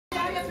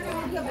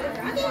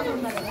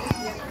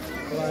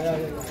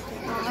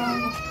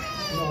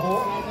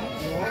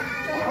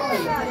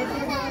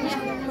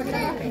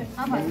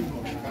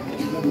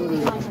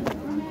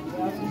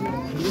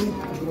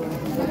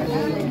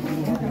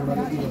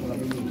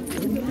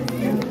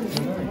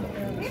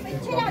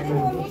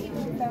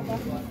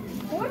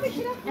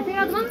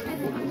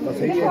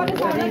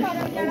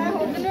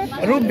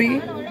Ruby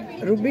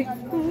Ruby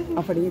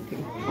आ फड़ी इत्थे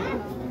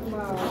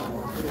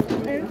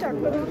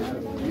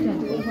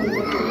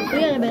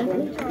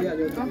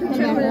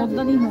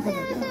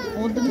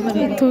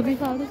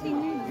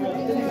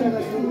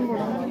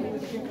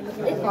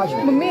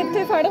mummy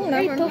इत्थे फड़ होना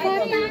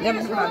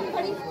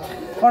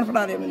कौन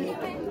फड़ा रहे मैंने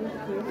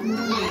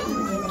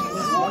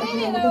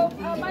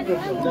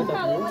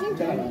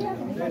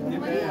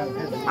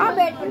आ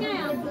बैठ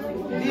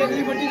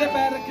अगली बट्टी से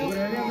पैर रखियो।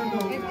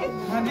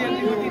 हाँ जी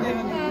अगली बट्टी से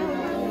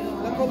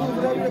रखो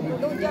दूसरा भी रख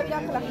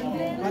ला।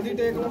 हाँ जी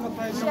टेक लो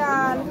मत्था चल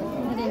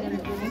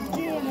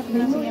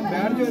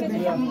बैठ जाओ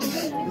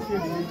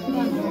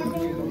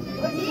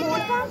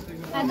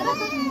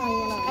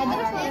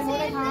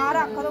इधर हाँ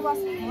रख दो बस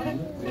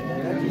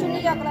चुन्नी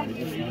चक ला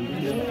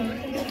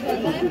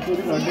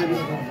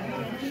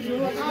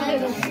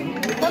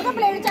तो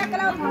प्लेट चक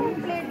ला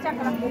प्लेट चक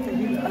ला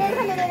प्लेट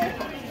थले दे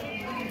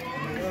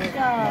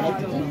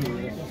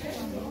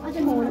अच्छा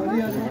मोड़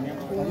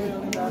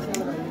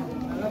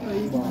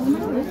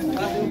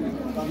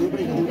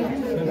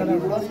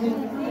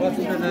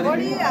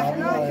बड़ी रख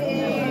लो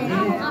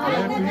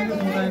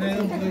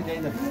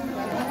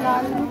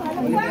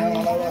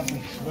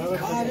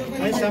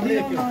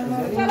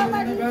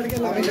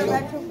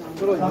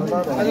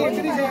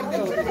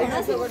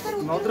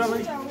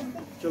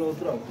चलो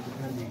उधर आओ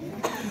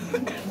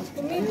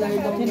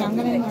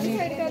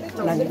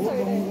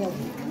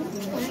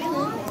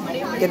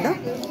कितना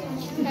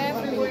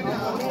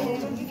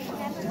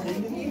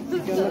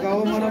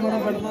लगाओ माड़ा माड़ा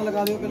बटना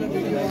लगा दो पहले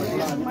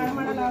वीडियो माड़ा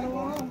माड़ा ला लो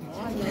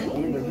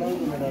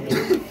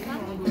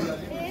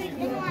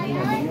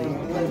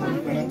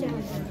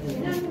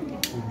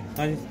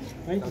हाँ जी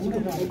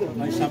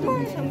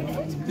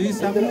ਤੁਸੀਂ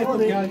ਸਾਹਮਣੇ ਕੋ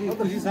ਖਿਆਲ ਜੀ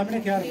ਤੁਸੀਂ ਸਾਹਮਣੇ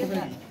ਖਿਆਲ ਰੱਖੋ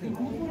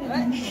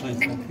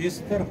ਇਸ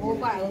ਪਰ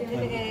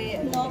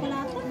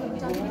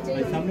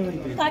ਸਾਹਮਣੇ ਵਾਲੀ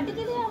ਕੱਢ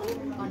ਕੇ ਲਿਆ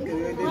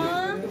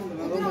ਹਾਂ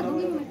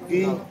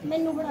ਕੀ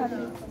ਮੈਨੂੰ ਬਣਾ ਦੇ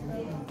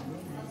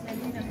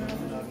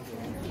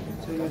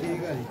ਚਲੋ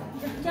ਠੀਕ ਹੈ ਜੀ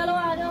ਚਲੋ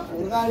ਆ ਜਾਓ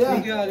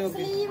ठीक है आ जाओ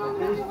ਸਲੀਵ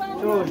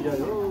चलो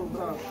जाओ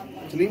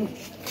सलीम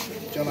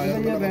चल आ जा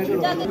बैठ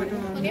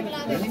ਅੱਗੇ ਬੁਲਾ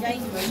ਦੇ ਜਾਈ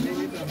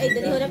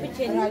ਇੱਧਰ ਹੀ ਹੋ ਜਾ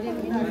ਪਿੱਛੇ ਆ ਜਾ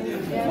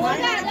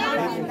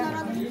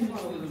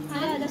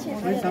ਆ ਜਾ ਸ਼ੇਰ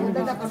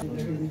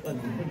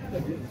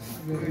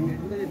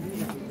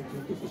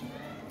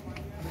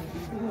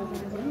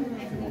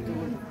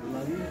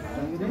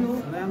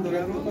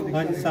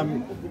हाँ जी सामने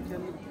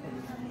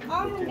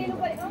ਆ ਮੁੰਡੇ ਨੂੰ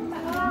ਪਰ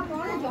ਆ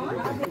ਕੌਣ ਜੌਨ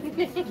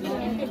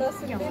ਬਸ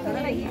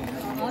ਥੋੜਾ ਲਾਈਏ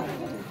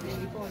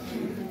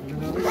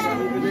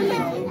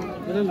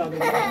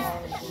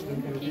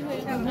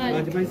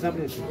आज भाई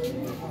सामने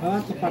हाँ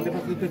तो पाले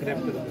पास पे ग्रैब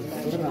कर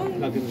थोड़ा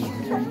लगे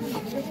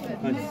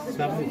हाँ जी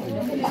सामने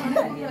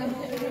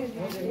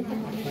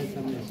भाई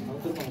सामने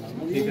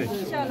ठीक है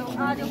चलो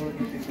आ जाओ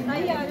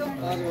नहीं आ जाओ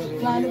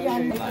लाल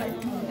प्यार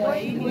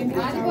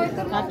आज कोई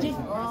तो काची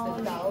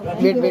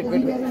वेट वेट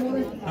वेट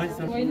हाँ जी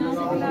सामने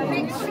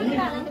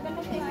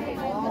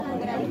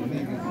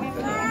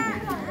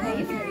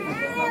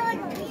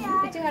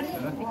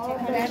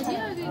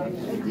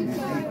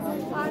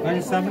हाँ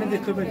जी सामने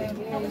देखो भाई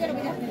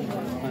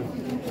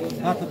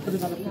हाँ तब तक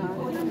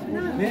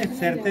नहीं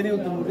सिर ते नहीं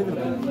उधर मुझे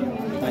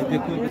भाई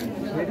देखो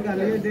वेट कर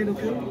लिए दे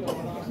रुको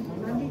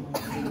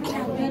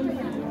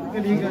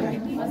ठीक है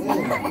नहीं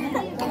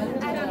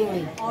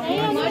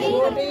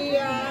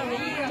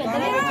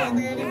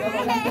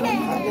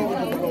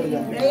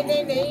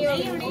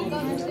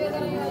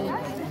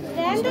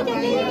रहन दो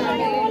जल्दी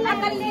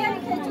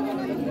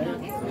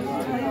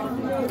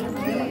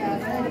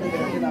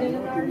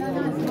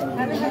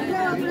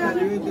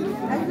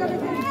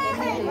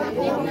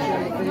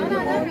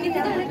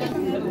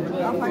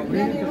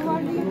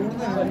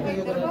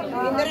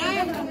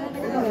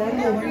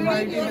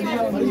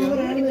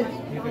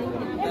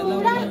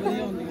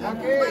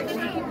अकल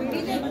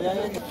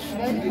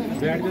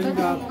बैठ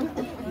जाओ आप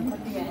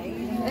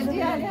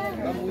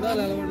मुड़ा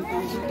ला लो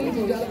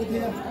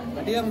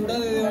बढ़िया मुड़ा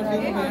दे दो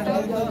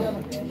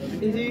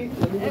जी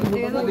दे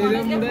दो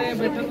मुड़ा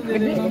बैठा तो दे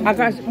दो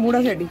आकाश मुड़ा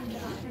छड़ी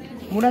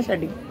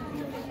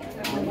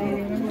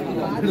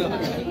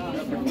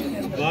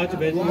बात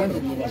बैठ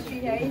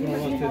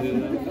वास्ते दे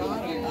दो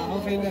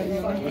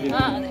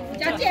हां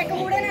चाची एक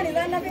मुड़े ना नहीं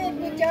दाना पे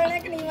चढ़ने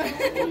कि नहीं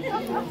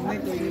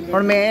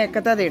ਹੁਣ ਮੈਂ ਇੱਕ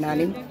ਤਾਂ ਦੇਣਾ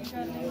ਨਹੀਂ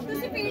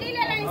ਤੁਸੀਂ ਪੀੜੀ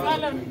ਲੈ ਲੈਣੀ ਸੀ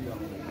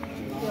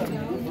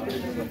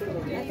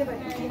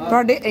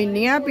ਤੁਹਾਡੇ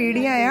ਇੰਨੀਆਂ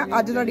ਪੀੜੀਆਂ ਆ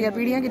ਅੱਜ ਤੁਹਾਡੀਆਂ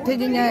ਪੀੜੀਆਂ ਕਿੱਥੇ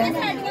ਗਈਆਂ ਆ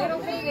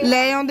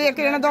ਲੈ ਆਉਂਦੇ ਇੱਕ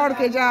ਜਣਾ ਦੌੜ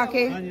ਕੇ ਜਾ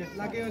ਕੇ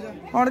लागे हो जा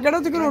ਹੁਣ ਕਿਹੜਾ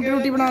ਤੁਸੀਂ ਰੋਟੀ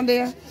ਰੋਟੀ ਬਣਾਉਂਦੇ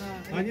ਆ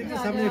हाँ जी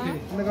सामने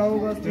लगाओ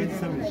बस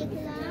सामने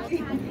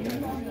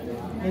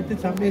इतने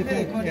सामने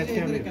ऐसे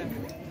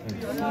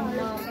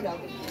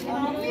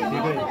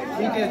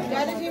ठीक है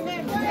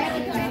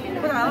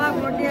ਭਰਾਵਾ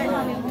ਗੋਡਿਆਂ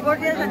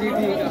हाँ जी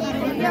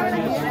ठीक है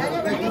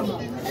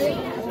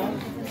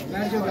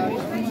मैं जो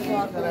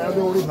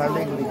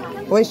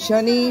ਓਏ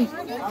ਸ਼ਨੀ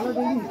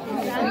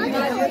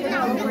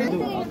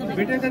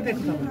बेटे का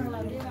देखता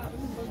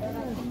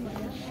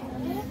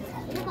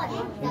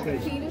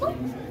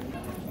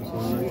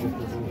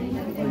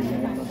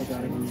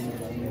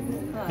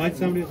आज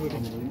सामने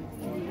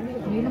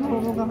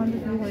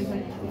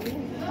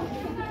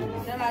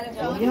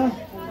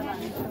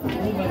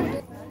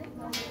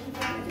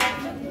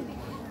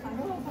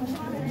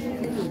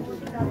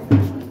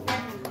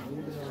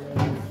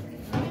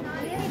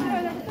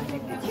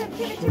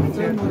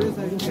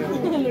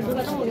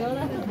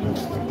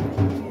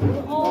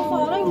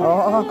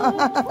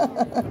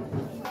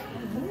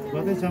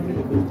सामने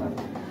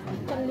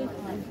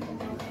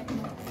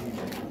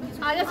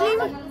ਆਜਾ ਸੀ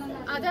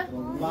ਆਜਾ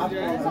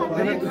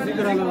ਤੁਸੀਂ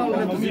ਕਰਾ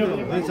ਲਓ ਤੁਸੀਂ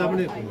ਭਾਈ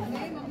ਸਾਹਮਣੇ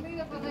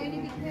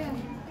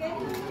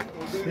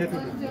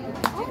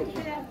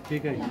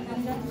ठीक है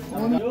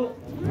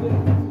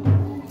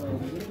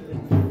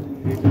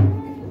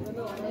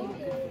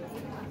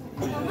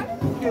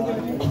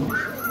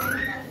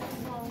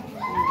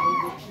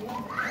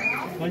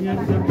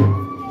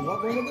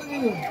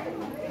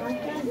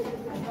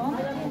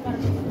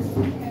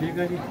ठीक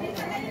है जी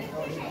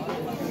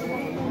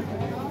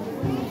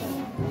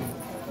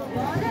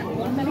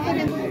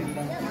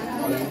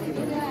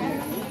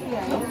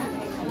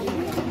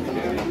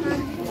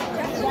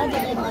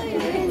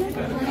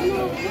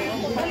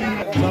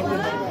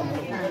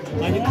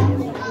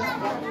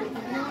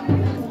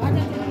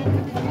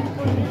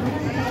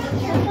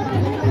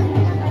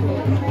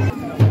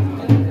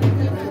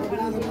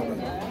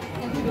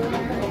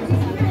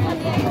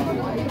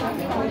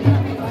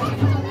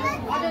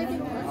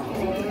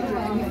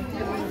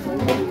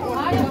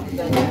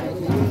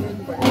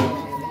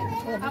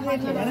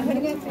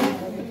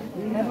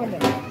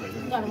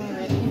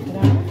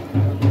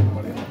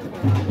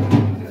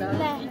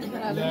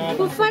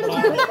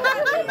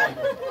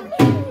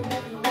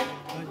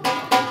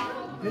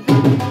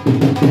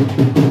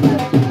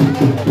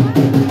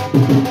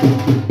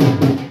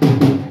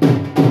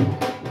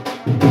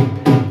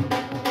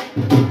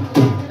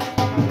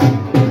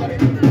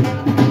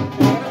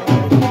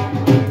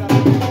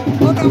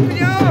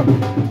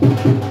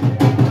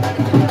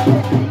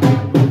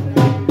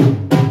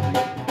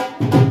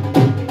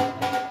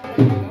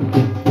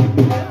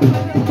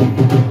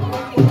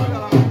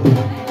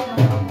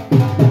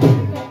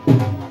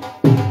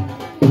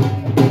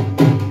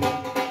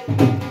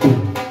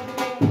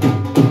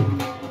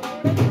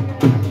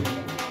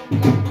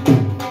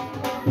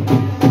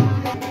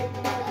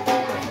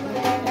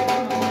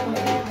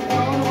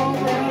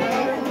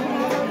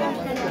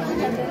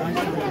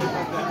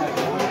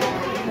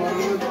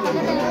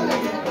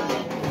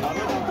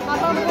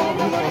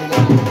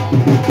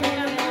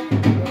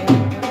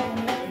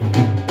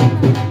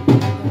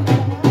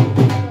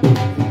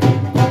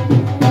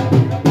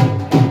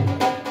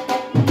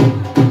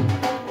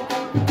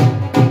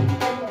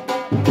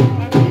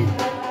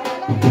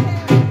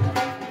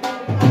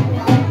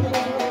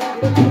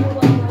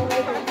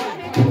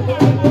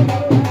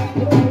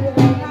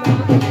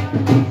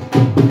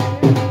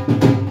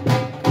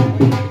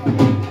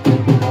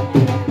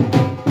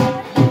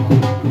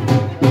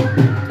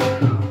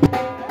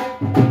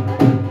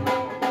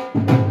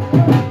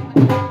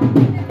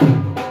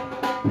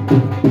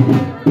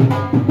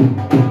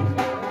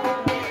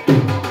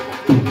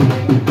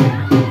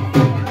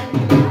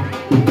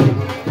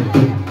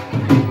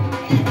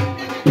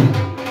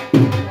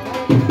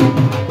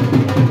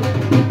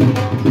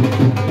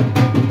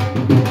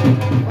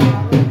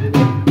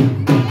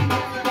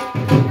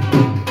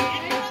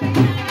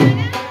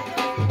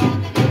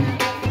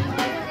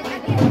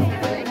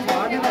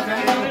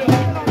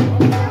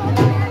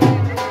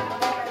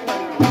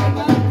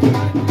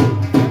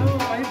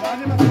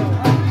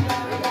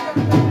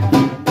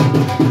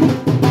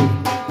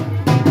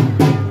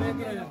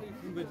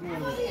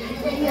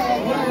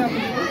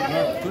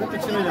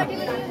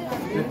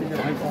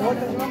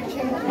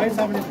भाई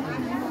सामने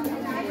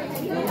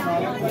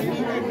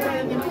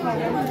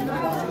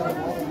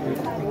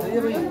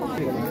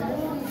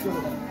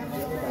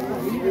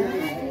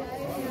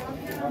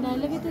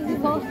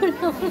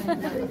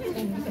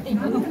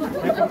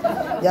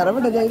यार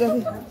बड़ा चाहिए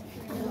थी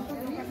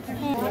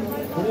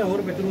थोड़े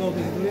और बैठूंगा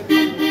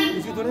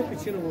उसी थोड़े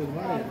पीछे लोग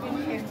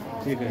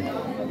ठीक है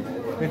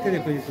बैठे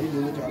देखो ये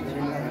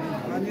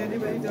हाँ जी जी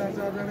भाई चार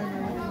चार जने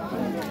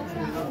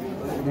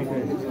ठीक है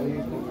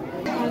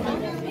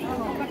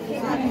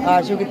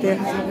आशु कितने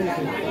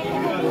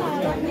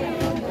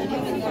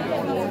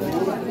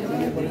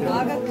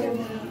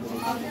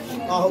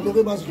आहो तो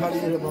के बस खाली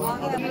है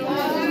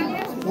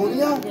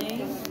थोड़िया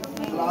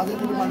लादे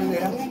तो पानी ले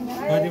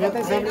हां जी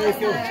बता सामने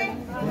देखियो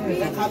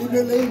खाली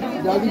पे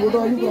नहीं जल्दी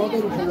फोटो आई बहुत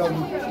रुक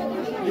जाऊंगी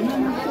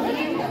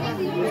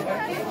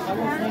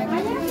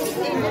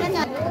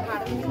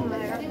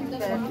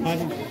हां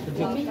जी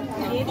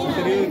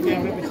चलिए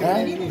कैमरे पीछे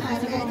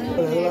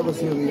अगला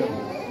बस हो गया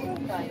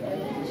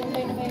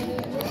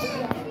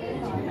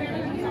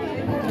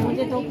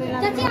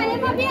चाची आले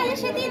भाभी आले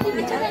शेती दी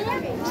बच्चा ले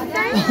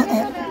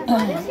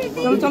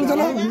चलो चलो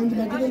चलो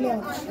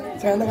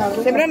ਸੈਂਡ ਕਰ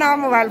ਦੋ सिमरन आप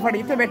मोबाइल फड़ी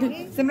इतने बैठी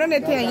सिमरन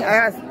इतने आई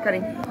आया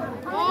करें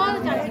और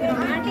चाची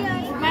आंटी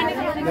आई मैंने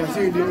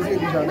ਜੈਸੀ ਡੀਓਸੀ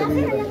ਦੀ ਛੱਡ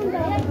ਗਈ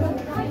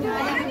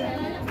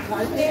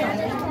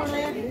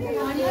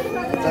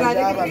ਚਲ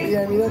ਜਾ ਬਾਬੀ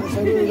ਐਵੇਂ ਦਾ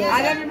ਦੱਸੋ आ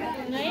जा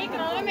नहीं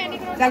कराओ मैं नहीं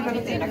कराऊं चल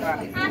करो तेरा करा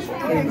दे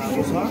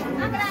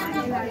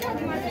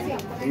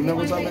ਇੰਨਾ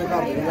ਗੁੱਸਾ ਮੇਰੇ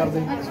ਘਰ ਦੇ ਨਹੀਂ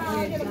ਕਰਦੇ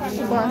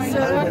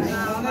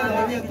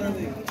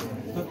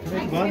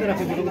ਬਾਅਦ ਰੱਖ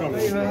ਕੇ ਵੀਡੀਓ ਕਰਾ ਲਓ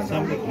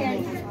ਸਾਹਮਣੇ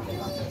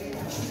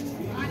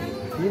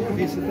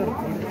ਇਹ ਸਿੱਧਾ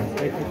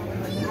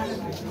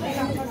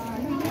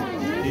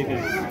ਠੀਕ ਹੈ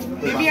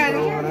बीबी आ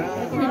जाओ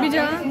बीबी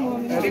जा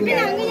बीबी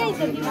नांगी जाई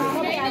सर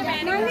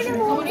नांगी ने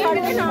मुंह फाड़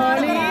के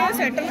नाल ही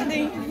सेटल दे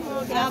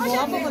क्या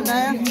बहुत बंदा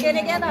है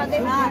तेरे क्या दादे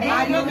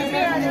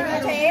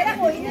अच्छा ये ना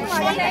कोई नहीं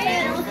मारे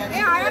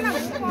ये आया ना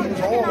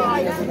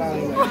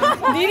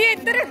दीदी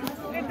इधर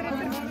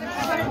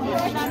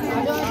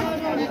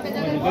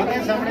ਬਾਅਦ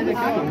ਸਾਹਮਣੇ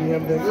ਦੇਖੋ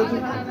ਨਿਯਮ ਦੇ ਦਿਓ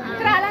ਤੁਸੀਂ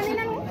करा ला नहीं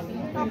ना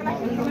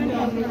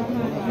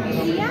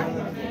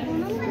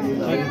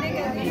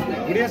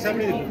ਗੁੜੀਆ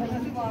ਸਾਹਮਣੇ ਦੇਖੋ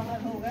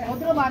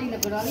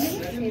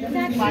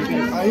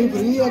ਆਈ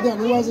ਫ੍ਰੀ ਆ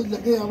ਤੁਹਾਨੂੰ ਵਾਸਤੇ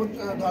ਲੱਗੇ ਆ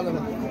ਉਠਾ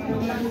ਲੈਣਾ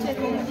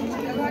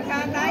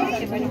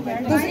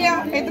दूसरी आ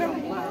इधर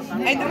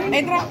इधर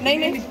इधर नहीं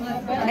नहीं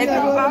इधर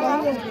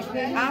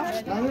आ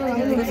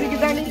दूसरी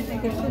किधर नहीं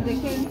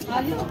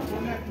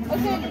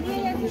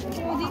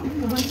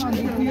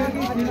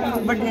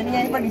बड़ी नहीं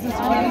आई बड़ी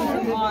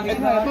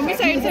mummy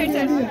side side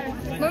side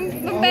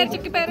mummy पैर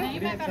चुके पैर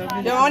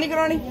जमा नहीं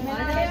करानी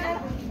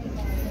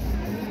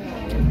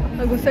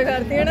गुस्सा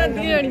करती है ना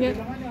अद्धी जानियां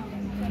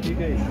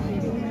ਠੀਕ ਹੈ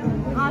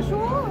आशु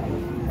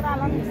करा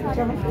ला नहीं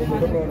सारा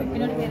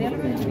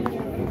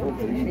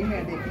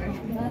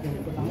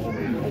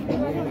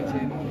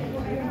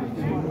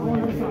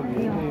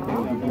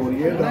और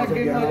ये 10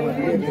 11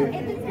 बजे थे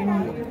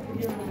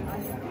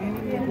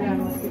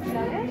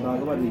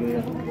नाग वाली गए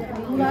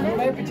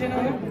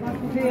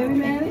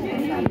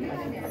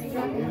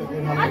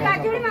आज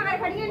चाची भी मगर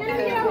खड़ी है ना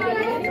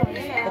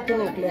तो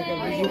रोक लिया कर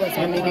दीजिए बस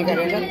हम नहीं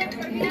करेगा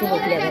तो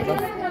रोक लिया कर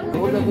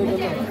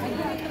बस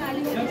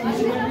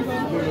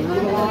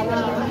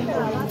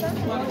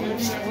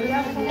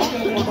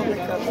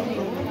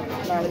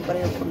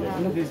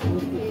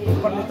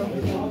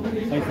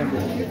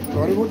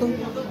सॉरी फोटो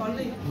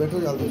बैठो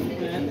जल्दी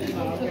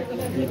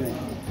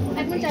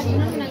अपने चाची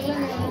ना नगला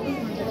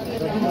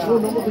वो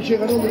नंबर पीछे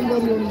करो मेरी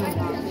बात नहीं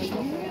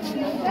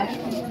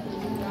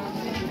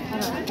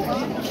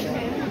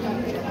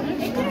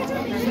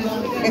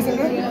ऐसे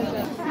कर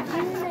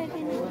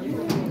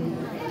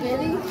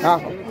हाँ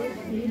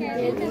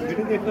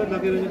ਵੀਡੀਓ ਦੇਖੋ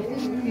ਲੱਗੇ ਰਹੋ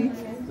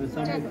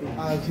ਸਾਹਮਣੇ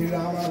आज श्री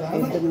राम वाला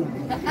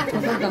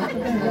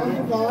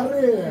बाहर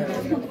रे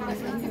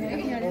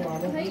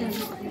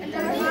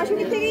आशु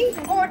कितने गई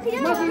और ठीक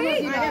है मम्मी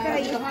आ जा कर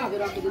आई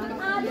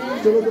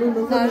चलो करो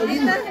नंबर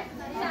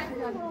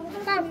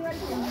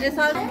ये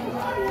साल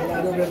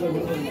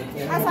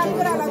आ साल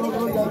करा ला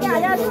क्या आ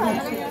जा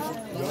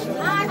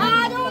आ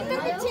जाओ उधर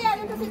पीछे आ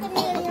जाओ तुसी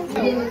करनी है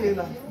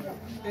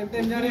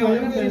ਤਿੰਨ ਜਣੇ ਹੋ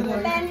ਜਾਣਗੇ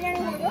टाइम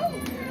जाने हो जाओ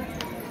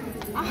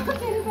आ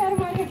तेरे पैर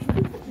मारे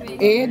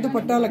ਇਹ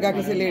ਦੁਪੱਟਾ ਲੱਗਾ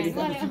ਕਿਸੇ ਲੇਡੀ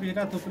ਦਾ ਤੁਸੀਂ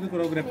ਬੇਟਾ ਤੁਪ ਦੇ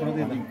ਕੋਰੀਓਗ੍ਰਾਫਰ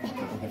ਦੇ ਦਾਂ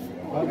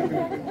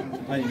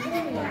ਹਾਂਜੀ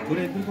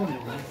ਥੋੜੇ ਇੱਧਰ ਕੋਲ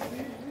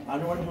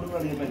आने वाले फोटो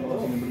वाली पहले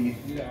बस नंबर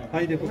ये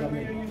ਹਾਂਜੀ ਦੇਖੋ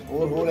ਸਾਹਮਣੇ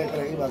और एक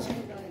रहेगी बस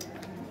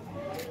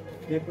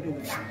ਇੱਕ ਪੜੀ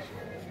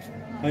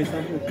ਭਾਈ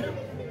ਸਾਹਿਬ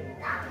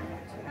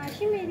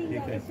आशी मेरी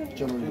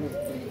चलो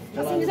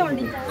ਅਸੀਂ ਵੀ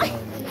ਸੌਂਡੀ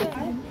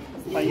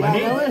ਭਾਈ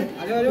ਮਨੀ ਆ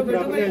ਜਾਓ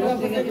ਬਰਾਬਰ ਆ ਜਾਓ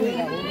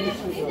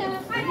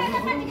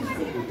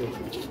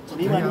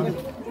नहीं मानो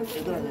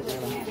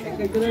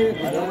इधर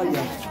आ जाओ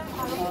भैया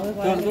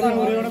ਤੁਹਾਨੂੰ ਤੋਂ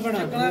ਹੋਰੇ ਹੋਣਾ ਪੈਣਾ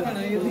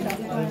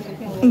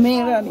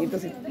ਮੇਰਾ ਨਹੀਂ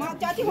ਤੁਸੀਂ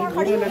ਚਾਚੀ ਹੁਣ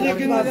ਖੜੀ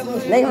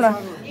ਨਹੀਂ ਹੋਣਾ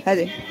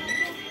ਹਜੇ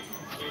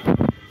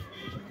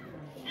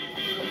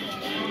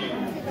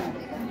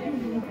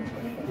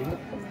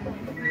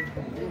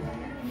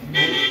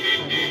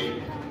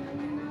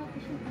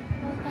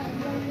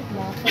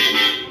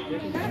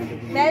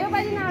ਲੈ ਜਾਓ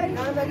ਭਾਜੀ ਨਾਲ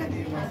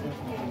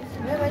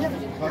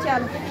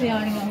ਚੱਲ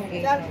ਸਿਆਣੀਆਂ ਹੋ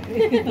ਗਈਆਂ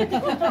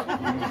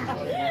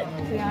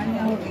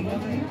ਸਿਆਣੀਆਂ ਹੋ ਗਈਆਂ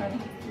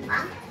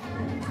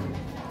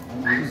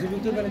ਤੁਸੀਂ ਵੀ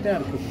ਉੱਤੇ ਧਿਆਨ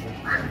ਰੱਖੋ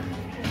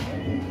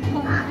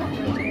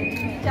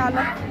ਚੱਲ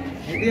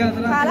ਇਹਦੀ ਹੱਥ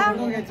ਨਾਲ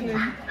ਫੋਟੋ ਖਿੱਚ ਲਈ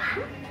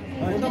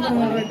ਫੋਟੋ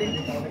ਬਣਵਾ ਰੈਡੀ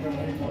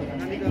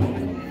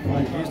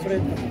ਹਾਂਜੀ ਇਸ ਤਰ੍ਹਾਂ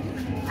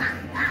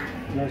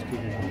ਲਾਸਟ ਠੀਕ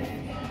ਹੈ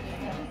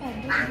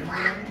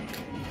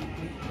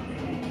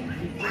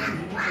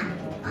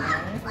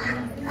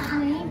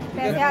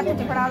पैसे हाथ में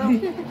पकड़ा दो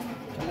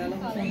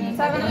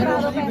सगन करा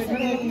दो पैसे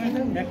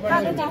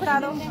हाथ में पकड़ा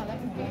दो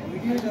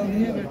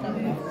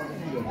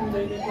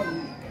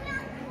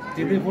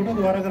जितनी फोटो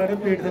दोबारा करा के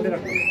प्लेट थले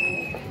रख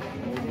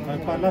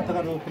पाला तक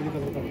ऊपर की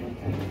कवर कर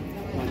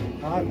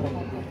हां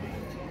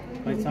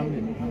भाई सामने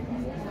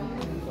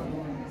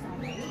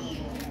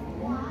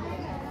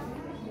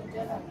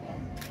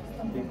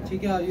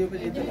ठीक है आइए पे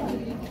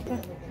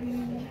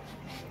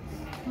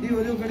दी हो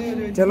जो खड़े हो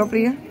जो चलो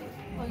प्रिया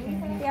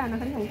ध्यान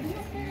खड़ी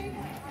हो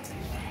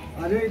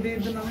ਅਰੇ ਇਹਦੇ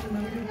ਇਧਰ ਨਾ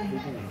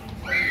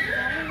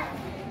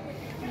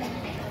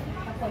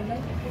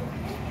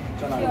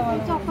ਚਲਾ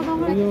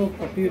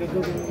ਪੱਟੀ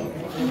ਰੱਖੋ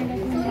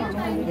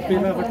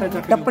ਪਹਿਲਾ ਫੱਟਾ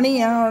ਚੱਕ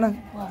ਟੱਪਣੀ ਆ ਹੁਣ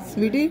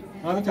ਸਵੀਟੀ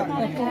ਹਾਂ ਚੱਕ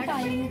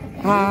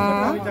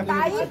ਹਾਂ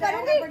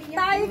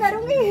ਤਾਈ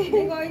ਕਰੂੰਗੀ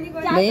ਕੋਈ ਨਹੀਂ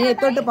ਨਹੀਂ ਇਹ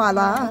ਤੋਂ ਟਪਾ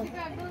ਲਾ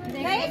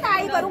ਨਹੀਂ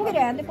ਤਾਈ ਕਰੂੰਗੀ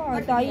ਰਹਿਣ ਦੇ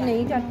ਭਾਵੇਂ ਤਾਈ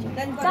ਨਹੀਂ ਚਾਚੀ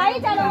ਤਾਈ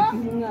ਚਲੋ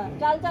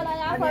ਚੱਲ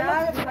ਆ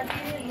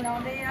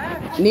ਬਣਾਉਂਦੇ ਆ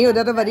ਨਹੀਂ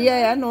ਉਹਦਾ ਤਾਂ ਵਧੀਆ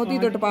ਆ ਨੋਤੀ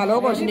ਤੋਂ ਟਪਾ ਲਓ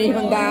ਕੁਛ ਨਹੀਂ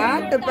ਹੁੰਦਾ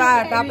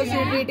ਟੱਪ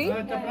ਸਵੀਟੀ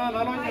ਚੱਪਣਾ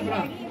ਲਾ ਲਓ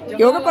ਚੱਪਣਾ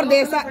ਕਿਉਂਕਿ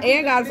ਪਰਦੇਸਾ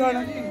ਇਹ ਗੱਲ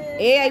ਸੁਣ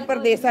ਇਹ ਆਈ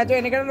ਪਰਦੇਸਾਂ ਚੋਂ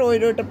ਇਹਨੇ ਕਿਹੜਾ ਰੋਜ਼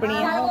ਰੋਜ਼ ਟੱਪਣੀ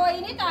ਆ ਕੋਈ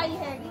ਨਹੀਂ ਤਾਈ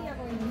ਹੈਗੀ ਆ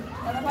ਕੋਈ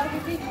ਨਹੀਂ ਪਰ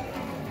ਤੁਸੀਂ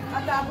ਆ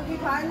ਟੱਪ ਕੀ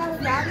ਖਾਣ ਨਾਲ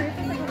ਜਾ ਕੇ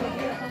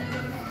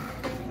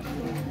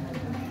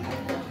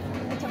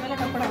ਅੱਛਾ ਪਹਿਲਾਂ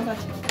ਕੱਪੜਾ ਹੁੰਦਾ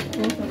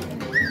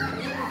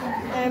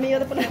ਐਵੇਂ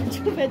ਉਹਦੇ ਪਲਾਚ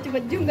ਵਿੱਚ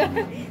ਵੱਜੂਗਾ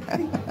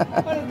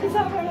ਪਰ ਉੱਥੇ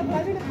ਸਾਫ ਹੋਣਾ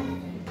ਬਾਜੂ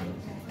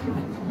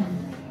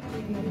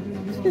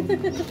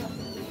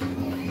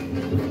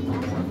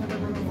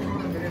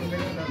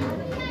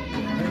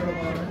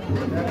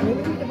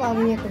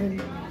ਟਪਾਵੀਂ ਇੱਕ ਵਾਰੀ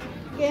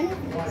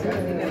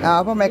ਕਿ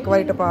ਆਪ ਮੈਂ ਇੱਕ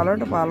ਵਾਰੀ ਟਪਾ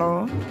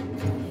ਲਓ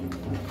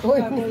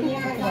ਓਏ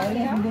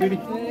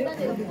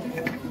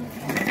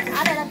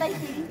ਆ ਲੈ ਤਾਈ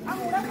ਆ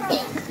ਮੂੜਾ ਖਾ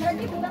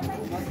ਰੱਜੀ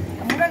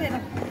ਮੂੜਾ ਦੇ ਨਾ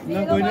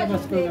ਕੋਈ ਨਾ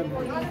ਬਸ ਕੋਈ ਗੱਲ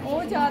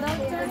ਉਹ ਜ਼ਿਆਦਾ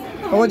ਉੱਚਾ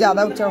ਨਹੀਂ ਉਹ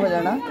ਜ਼ਿਆਦਾ ਉੱਚਾ ਹੋ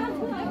ਜਾਣਾ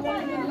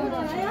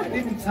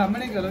ਨਹੀਂ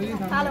ਸਾਹਮਣੇ ਕਰੋ ਜੀ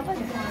ਆ ਲਓ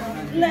ਭਾਜੀ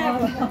ਲੈ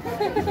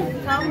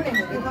ਸਾਹਮਣੇ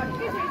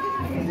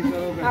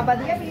ਆ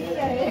ਵਧੀਆ ਪੀੜੀ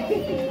ਆ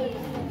ਇਹ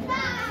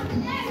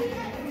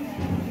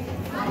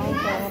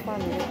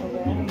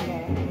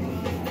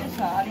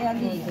ਸਾਰਿਆਂ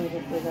ਦੀ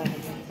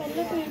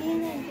ਪਹਿਲੇ ਪੀੜੀਆਂ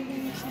ਨੇ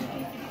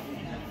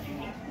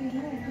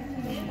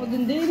ਉਹ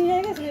ਦਿੰਦੇ ਹੀ ਨਹੀਂ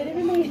ਹੈਗੇ ਸਵੇਰੇ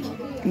ਵੀ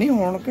ਨਹੀਂ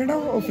ਹੁਣ ਕਿਹੜਾ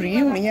ਉਹ ਫ੍ਰੀ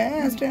ਹੋਣੀ ਆ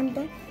ਇਸ ਟਾਈਮ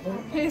ਤਾਂ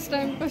ਇਸ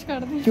ਟਾਈਮ ਕੁਝ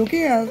ਕੱਢਦੇ ਕਿਉਂਕਿ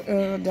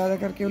ਜ਼ਿਆਦਾ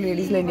ਕਰਕੇ ਉਹ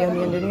ਲੇਡੀਜ਼ ਲੈਂਦੀਆਂ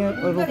ਹੁੰਦੀਆਂ ਜਿਹੜੀਆਂ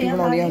ਰੋਟੀ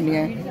ਬਣਾਉਂਦੀਆਂ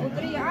ਹੁੰਦੀਆਂ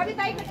ਉਤਰੀ ਆ ਵੀ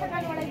ਤਾਈ ਇਕੱਠਾ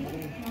ਕਰਨ ਵਾਲਾ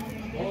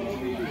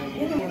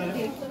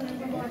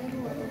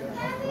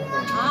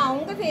ਹਾਂ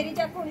ਆਉਂਗੇ ਫੇਰ ਹੀ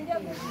ਚੱਕ ਹੋਣੀ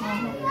ਜਾਂਦੇ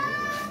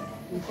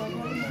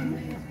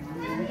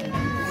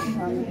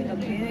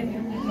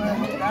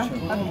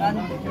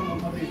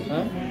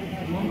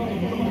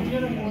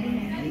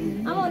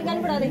ਆ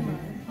ਮੋਰਗਨ ਫੜਾ ਦੇ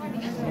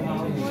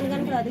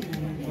ਮੋਰਗਨ ਫੜਾ ਦੇ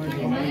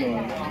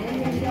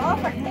ਆ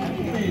ਫੱਟੇ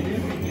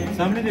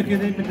ਸਾਹਮਣੇ ਦੇਖिए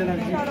ਤੇ ਪਿੱਛੇ ਲੱਗ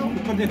ਗਈ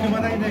ਉੱਪਰ ਦੇਖੋ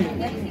ਮਾਤਾ ਜੀ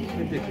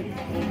ਨਹੀਂ ਦੇਖੋ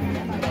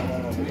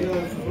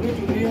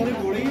ਚੁਰੀ ਵਾਲੀ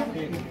ਗੋਲੀ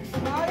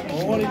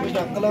ਉਹ ਵਾਲੀ ਕੋਈ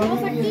ਚੱਕ ਲਾ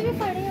ਫੱਟੀ ਵੀ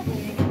ਫੜੇ ਆ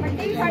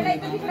ਫੱਟੀ ਵੀ ਫੜ ਲੈ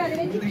ਇੱਥੇ ਫੜਾ ਦੇ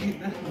ਵਿੱਚ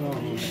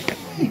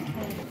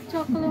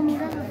ਚੱਕ ਲੋ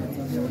ਮੂੜਾ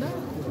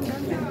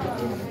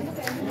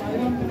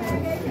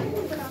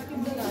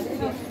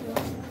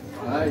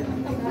ਹਾਏ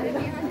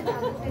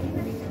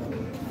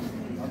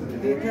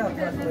ਦੇਖਿਆ